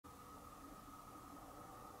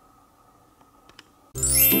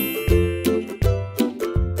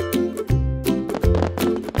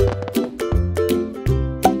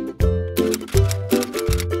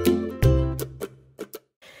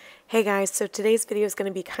Hey guys, so today's video is going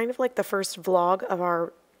to be kind of like the first vlog of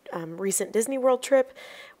our recent Disney World trip.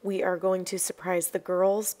 We are going to surprise the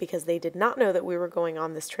girls because they did not know that we were going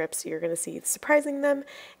on this trip, so you're going to see surprising them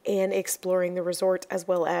and exploring the resort as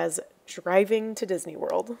well as driving to Disney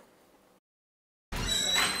World.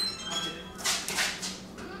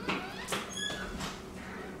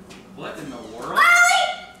 What in the world?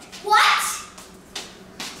 What?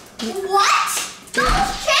 What?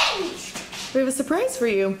 Those changed. We have a surprise for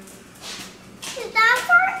you. Is that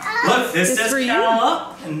for us? Look, this says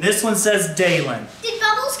Calla, and this one says Dalen. Did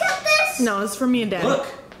Bubbles get this? No, it's for me and Dad. Look.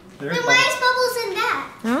 There's Then why is Bubbles in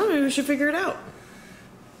that? I don't know, maybe we should figure it out.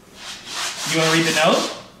 You want to read the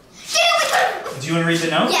note? Do you want to read the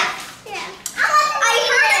note? Yeah. I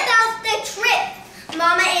heard about the trip.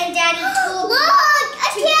 Mama and Daddy told me. Look, a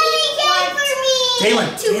candy cane for me. Dalen,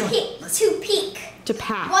 To peek. To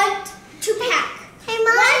pack. To pack. Hey,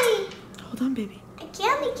 Mommy. Hold on, baby. A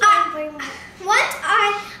candy cane for me.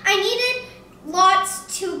 I needed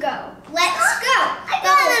lots to go. Let's go. I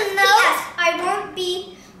got a note. Yes, I won't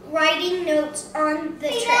be writing notes on the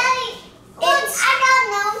trip. Daddy, I got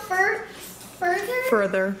no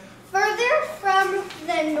further from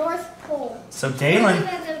the North Pole. So Dalen,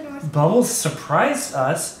 Bubbles surprised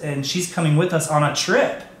us, and she's coming with us on a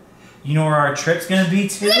trip. You know where our trip's gonna be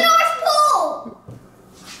to? The North Pole.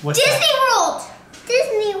 What's Disney that? World.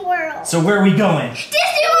 Disney World. So where are we going? Disney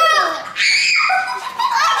World.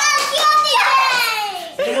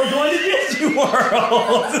 Hey, we're going to Disney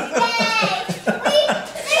World.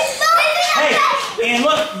 Hey, and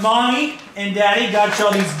look, Mommy and Daddy got you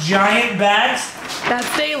all these giant bags. That's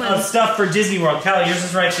Dalen. Of stuff for Disney World. Callie, yours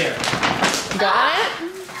is right there. Got it?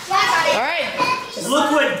 All right.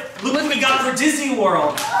 Look what we got for Disney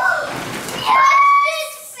World.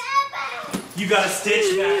 You got a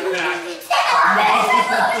Stitch backpack.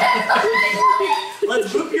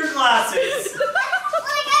 Let's boop your glasses.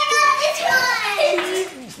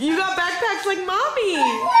 You got backpacks like Mommy.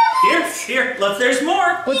 Here. Look, there's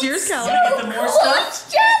more. What's yours, Callie? You want to get the more stuff?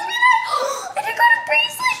 And I got a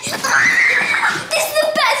bracelet. This is the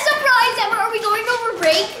best surprise ever. Are we going over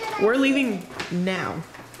break? We're leaving now.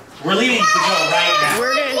 We're leaving to go right now.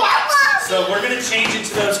 We're We're gonna change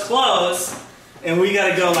into those clothes, and we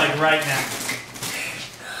gotta go like right now.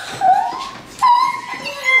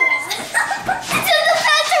 This is the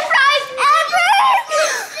best surprise ever.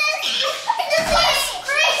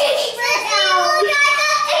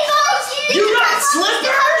 You got slippers?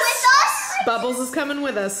 Bubbles is coming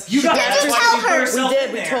with us. You got Did you that's why tell she put her? herself We did.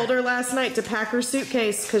 in We there. told her last night to pack her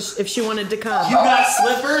suitcase because if she wanted to come. You got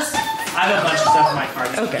slippers? I have a bunch of stuff in my car.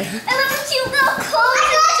 Okay. I love a cute little coat.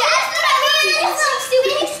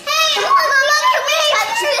 Hey, Mama, can we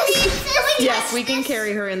touch this? Yes, we can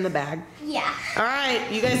carry her in the bag. Yeah. All right,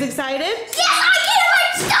 you guys excited? Yes, I can!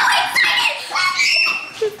 I'm so excited!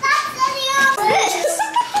 Stop setting up this!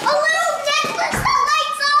 A little necklace that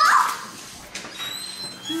lights off!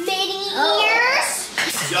 Mini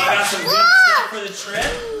ears! Y'all got some good stuff for the trip?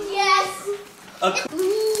 Yes! Okay.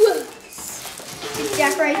 Ooh.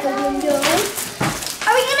 Decorate the window.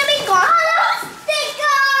 Are we gonna be gone? I love a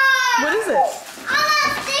sticker! What is it? I love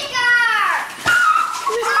a sticker!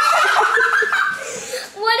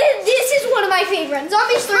 What is this? Is one of my favorites.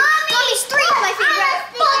 Zombies 3. Zombies 3 is my favorite.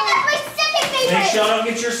 But that's my second favorite. Make sure y'all don't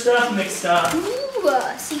get your stuff mixed up. Ooh,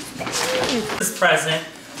 see. This present,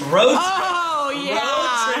 road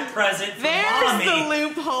trip present for There's Mommy. the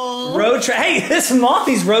loophole. Road trip. Hey, this is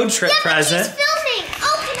Mommy's road trip present. She's filming.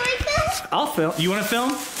 Oh, can I film? I'll film. You want to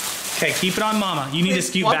film? Okay, keep it on Mama. You need to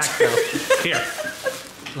scoot What? back though. Here.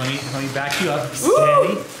 Let me back you up.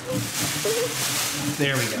 Steady.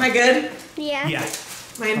 There we go. Am I good? Yeah. Yeah.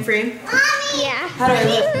 Am I in frame? Mommy. Yeah. How do I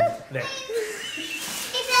look? There.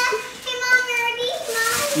 Hey, Mom, you ready?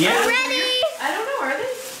 Mom? Yeah. I'm ready. I don't know, are they?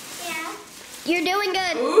 Yeah. You're doing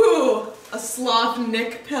good. Ooh, a sloth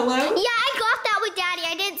Nick pillow. Yeah, I got that with Daddy.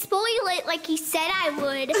 I didn't spoil it like he said I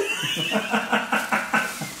would.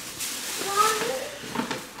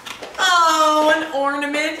 Oh, an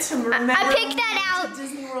ornament to remember. I picked that out.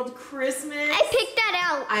 Disney World Christmas. I picked that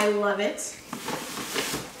out. I love it.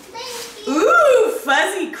 Thank you. Ooh,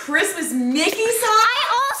 fuzzy Christmas Mickey socks. I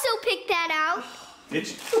also picked that out. Did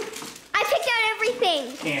you? I picked out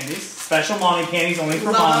everything. Candies. Special Mommy candies only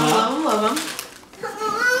for Love Mama. them, love them.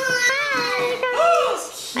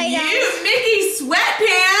 Hi, guys. Cute Mickey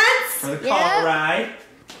sweatpants. For the car ride.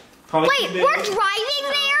 Probably Wait, too big. we're driving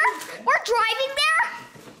there? We're driving there?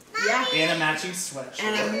 Yeah. And a matching sweatshirt.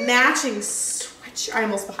 And a matching sweatshirt. I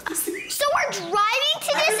almost bought this. So we're driving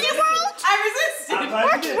to Disney World? I resisted. I'm glad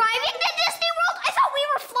We're you did. driving to Disney World? I thought we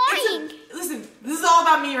were flying. Listen, this is all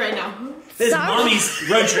about me right now. This is Mommy's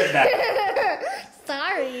road trip bag.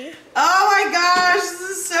 Sorry. Oh my gosh, this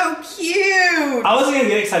is so cute. I wasn't gonna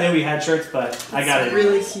get it because I knew we had shirts, but I got it.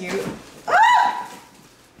 Really cute. Ah!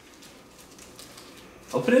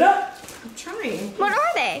 Open it up. I'm trying. What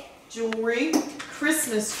are they? Jewelry.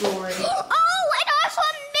 Christmas jewelry. Oh, and also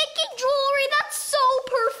Mickey jewelry. That's so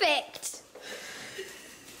perfect.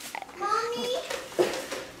 Mommy.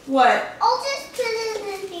 What? I'll just put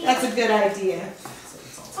it in here. That's a good idea.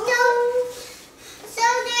 No. So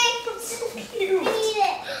they Cute. need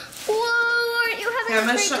it. Whoa, aren't you having I'm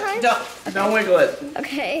a gonna great time? don't wiggle it.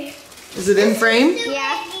 Okay. Is it in frame?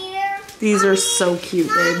 Yeah. These are so cute,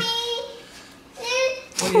 babe.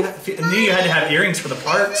 Mommy. I knew you had to have earrings for the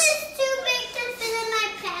parks. This is too big to fit in my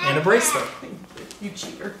bag. And a bracelet. You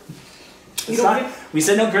cheater. We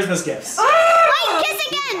said no Christmas gifts. Wait, kiss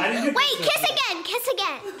I didn't again. do Wait, Christmas kiss again. Kiss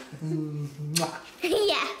again.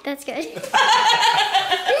 Yeah, that's good.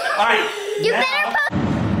 All right. You now, better put.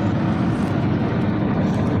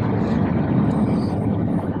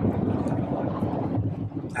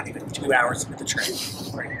 Not even 2 hours with the train.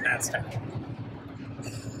 Right, that's time.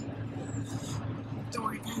 Don't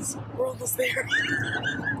worry, guys. We're almost there.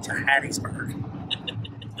 To Hattiesburg.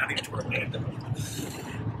 Not even to Orlando.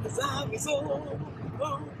 Because I was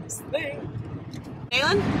almost there.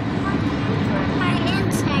 Alan? My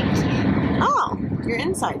inside kid. Oh, your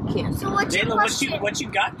inside kid. So what's your Dalen, question? what you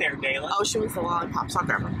got there, Dalen? Oh, she wants the lollipops. I'll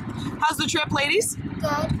grab her. How's the trip, ladies?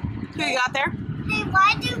 Good. Who you got there? Hey,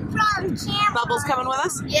 why do from camera? Bubbles coming with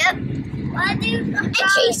us? Yep. Why do and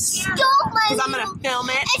she stole my. Because I'm going to film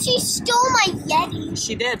it. And she stole my Yeti.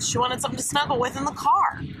 She did. She wanted something to snuggle with in the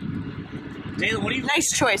car. Dalen, what do you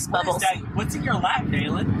Nice choice, what is Bubbles. that? What's in your lap,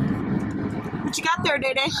 Dalen? What you got there,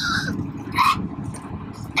 Day Day?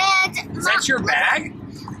 And Is that your bag?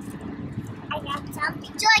 I got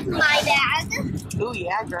something. Do you like my bag? Ooh,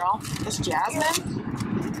 yeah, girl. This Jasmine.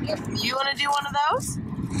 You want to do one of those?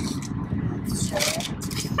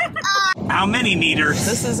 How many meters?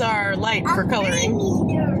 This is our light for coloring. 3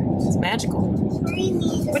 meters. It's magical. 3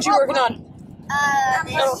 meters. What you working on? And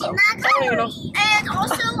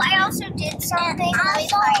also, I also did something.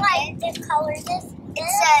 Also, like to color this. It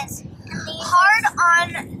says hard on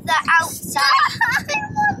the outside,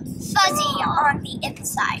 fuzzy on the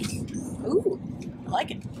inside. Ooh, I like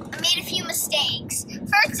it. I made a few mistakes.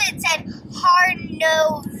 First, it said hard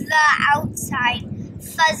no the outside,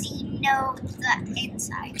 fuzzy no the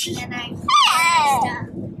inside, and I messed up.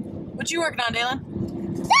 What you working on, Dalen?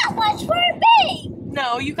 That was for me.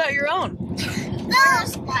 No, you got your own. No,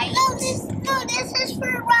 this is for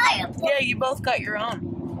Ryan. Yeah, you both got your own.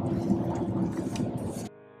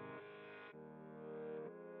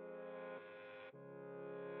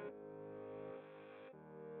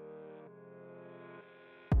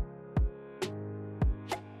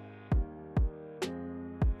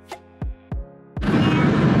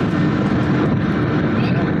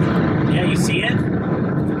 Yeah, you see it?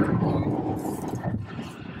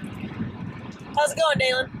 How's it going,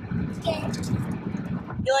 Dalen?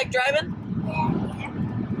 You like driving?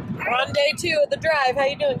 We're on day 2 of the drive. How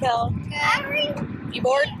you doing, Cal? You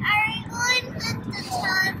bored? Are we going to the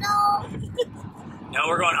tunnel? No,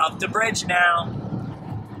 we're going up the bridge now.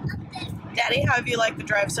 Daddy, how have you liked the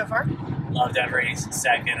drive so far? Loved every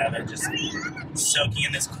second of it. Just soaking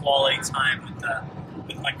in this quality time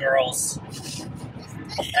with my girls.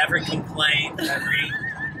 Every complaint, every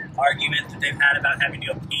argument that they've had about having to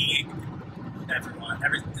go pee. Everyone,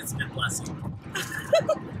 it's been a blessing.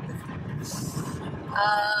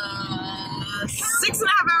 6.5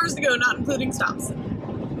 hours to go, not including stops.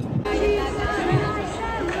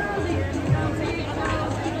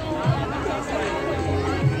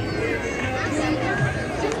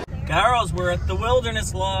 Girls, we're at the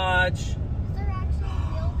Wilderness Lodge.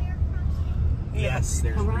 Yes,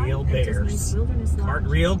 there's real bears.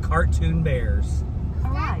 Real cartoon bears.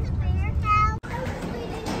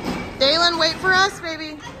 Dalen, wait for us,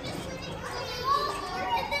 baby.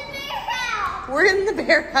 We're in the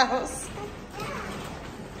bear house.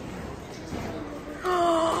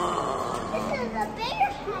 This is a bear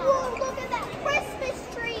house. Whoa, look at that Christmas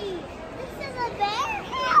tree. This is a bear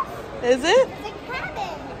house. Is it? It's a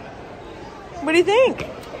cabin. What do you think?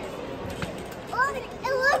 Look, it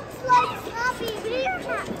looks like Happy Bear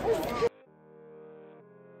House.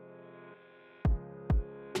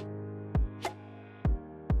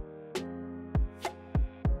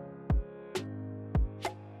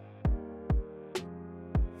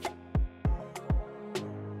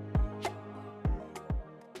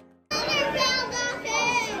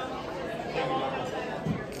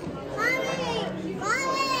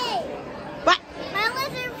 What? My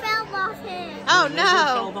lizard fell off him. Oh no.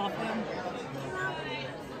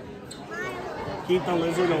 keep the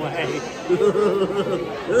lizard away.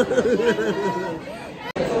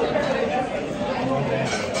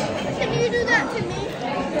 Can you do that to me?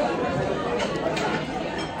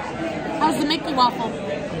 How's the Mickey waffle?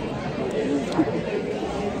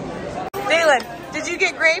 Dalen, did you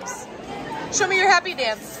get grapes? Show me your happy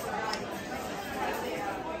dance.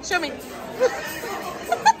 Show me.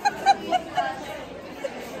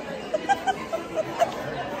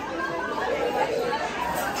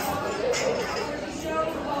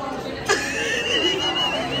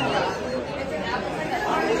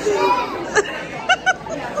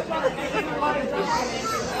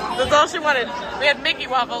 That's all she wanted. We had Mickey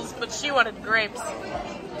waffles, but she wanted grapes.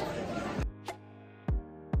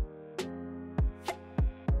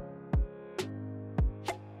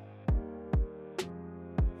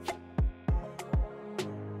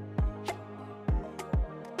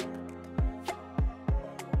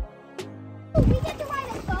 We get to ride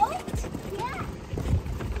a boat? Yeah.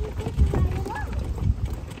 We get to ride a boat.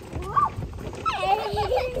 Whoa.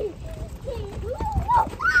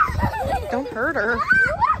 Don't hurt her.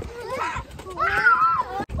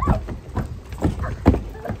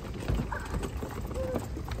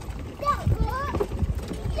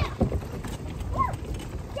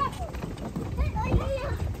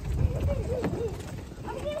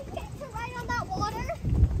 Are we gonna get to ride on that water?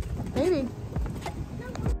 Maybe.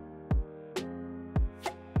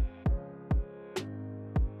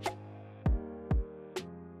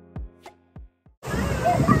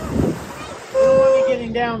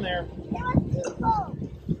 Getting down there.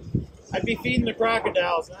 I'd be feeding the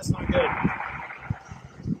crocodiles, and that's not good.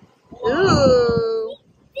 Ooh.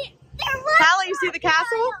 Callie, you see the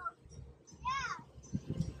castle?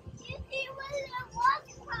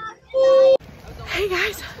 Hey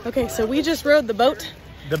guys. Okay, so we just rode the boat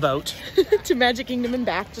The boat to Magic Kingdom and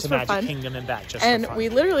back just to for Magic fun. Kingdom and back just And for fun. we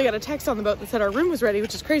literally got a text on the boat that said our room was ready,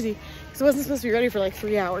 which is crazy because it wasn't supposed to be ready for like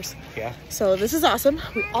 3 hours. Yeah. So this is awesome.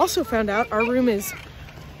 We also found out our room is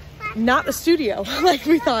not a studio like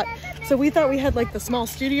we thought. So we thought we had like the small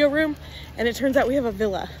studio room, and it turns out we have a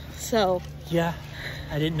villa. So Yeah.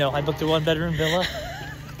 I didn't know. I booked a 1-bedroom villa,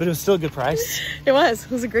 but it was still a good price. it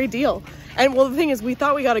was a great deal. And well, the thing is, we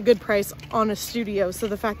thought we got a good price on a studio. So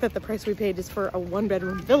the fact that the price we paid is for a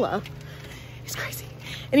 1-bedroom villa is crazy.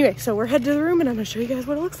 Anyway, so we're headed to the room, and I'm gonna show you guys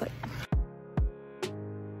what it looks like.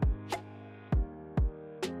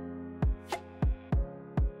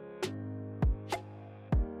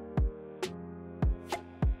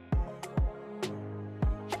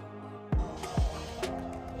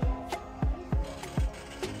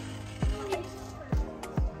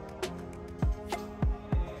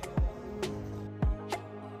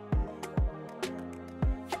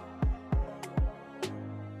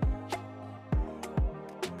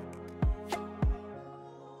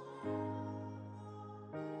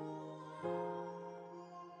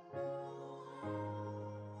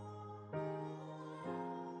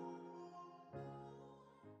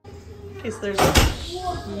 Okay, so there's a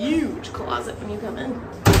huge closet when you come in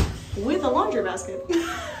with a laundry basket. Where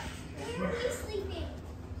are we sleeping?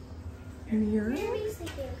 Mirror. Where are we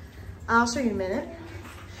sleeping? I'll show you in a minute.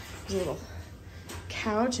 There's a little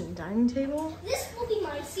couch and dining table. This will be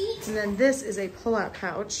my seat. And then this is a pull-out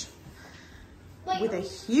couch Wait, with a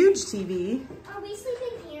huge TV. are we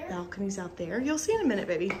sleeping here? Balconies out there. You'll see in a minute,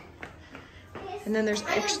 baby. Yes. And then there's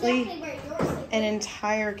I know actually exactly where you're sleeping. an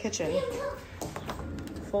entire kitchen.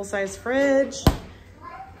 Full-size fridge,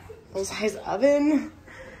 full-size oven,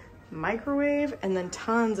 microwave, and then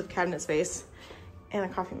tons of cabinet space and a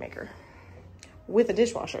coffee maker with a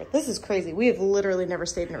dishwasher. This is crazy. We have literally never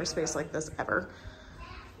stayed in a space like this ever.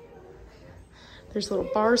 There's little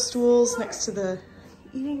bar stools next to the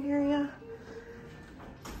eating area.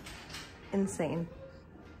 Insane.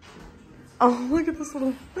 Oh, look at this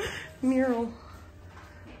little mural.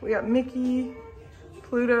 We got Mickey,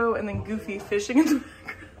 Pluto, and then Goofy fishing in the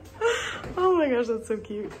background. Oh my gosh, that's so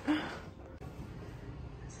cute.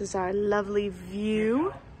 This is our lovely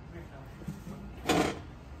view.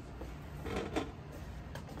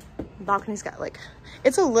 Balcony's got like,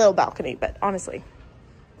 it's a little balcony, but honestly,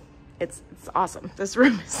 it's awesome. This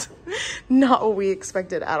room is not what we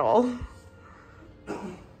expected at all.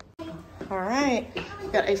 All right,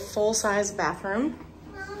 we've got a full-size bathroom.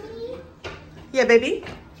 Mommy? Yeah, baby.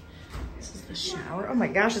 This is the shower. Oh my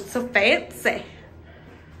gosh, it's so fancy.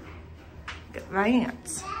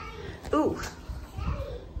 Advanced. Ooh,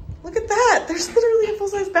 look at that. There's literally a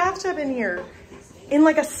full-size bathtub in here. In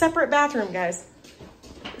like a separate bathroom, guys.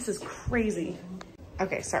 This is crazy.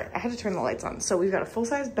 Okay, sorry, I had to turn the lights on. So we've got a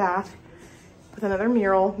full-size bath with another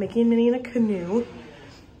mural, Mickey and Minnie in a canoe.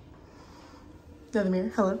 Another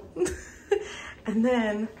mirror, hello. And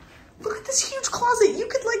then look at this huge closet. You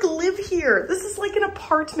could like live here. This is like an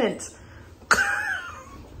apartment.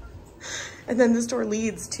 And then this door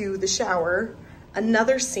leads to the shower,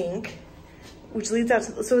 another sink, which leads out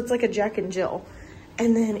to, so it's like a Jack and Jill.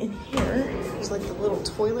 And then in here, there's like the little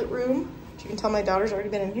toilet room. You can tell my daughter's already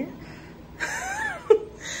been in here.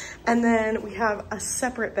 And then we have a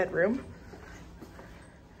separate bedroom.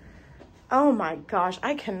 Oh my gosh,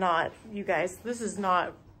 I cannot, you guys, this is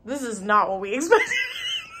not what we expected.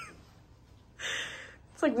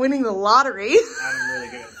 It's like winning the lottery. I'm really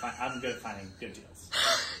good at finding good deals.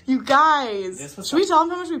 You guys, should we tell them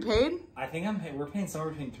how much we paid? I think we're paying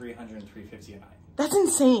somewhere between $300 and $350 a night. That's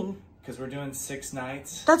insane. Because we're doing 6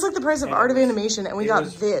 nights. That's like the price of Art of Animation, and we got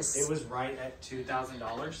this. It was right at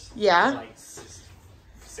 $2,000. Yeah. For like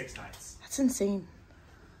 6 nights. That's insane.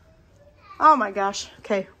 Oh my gosh.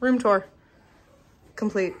 Okay, room tour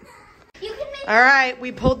complete. All right,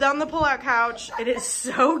 we pulled down the pull-out couch. It is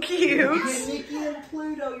so cute. Mickey and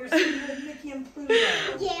Pluto. You're sitting with Mickey and Pluto.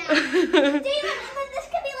 Yeah. David, and then this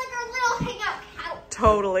could be like our little hangout couch.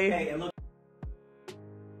 Totally. Hey, and look.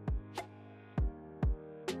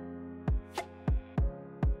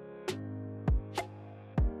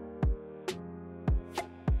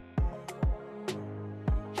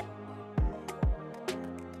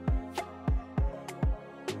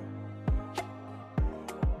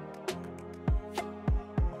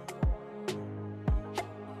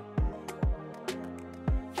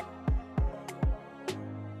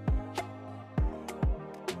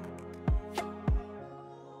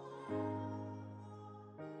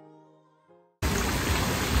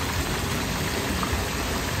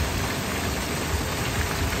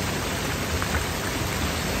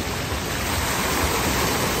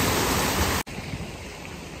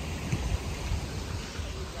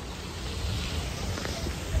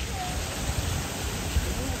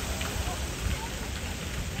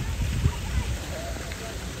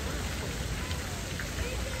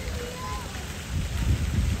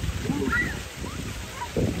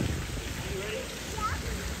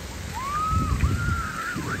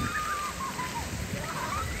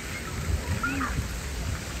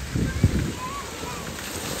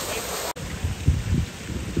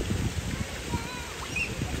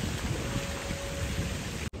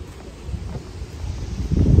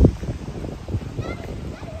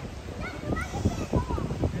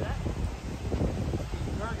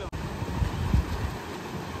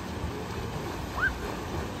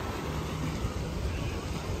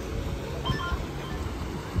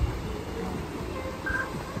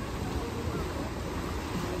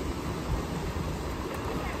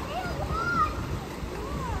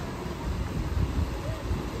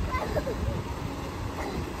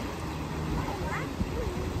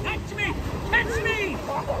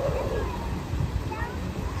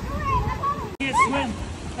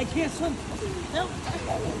 I can't swim. No,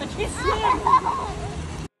 I can't swim.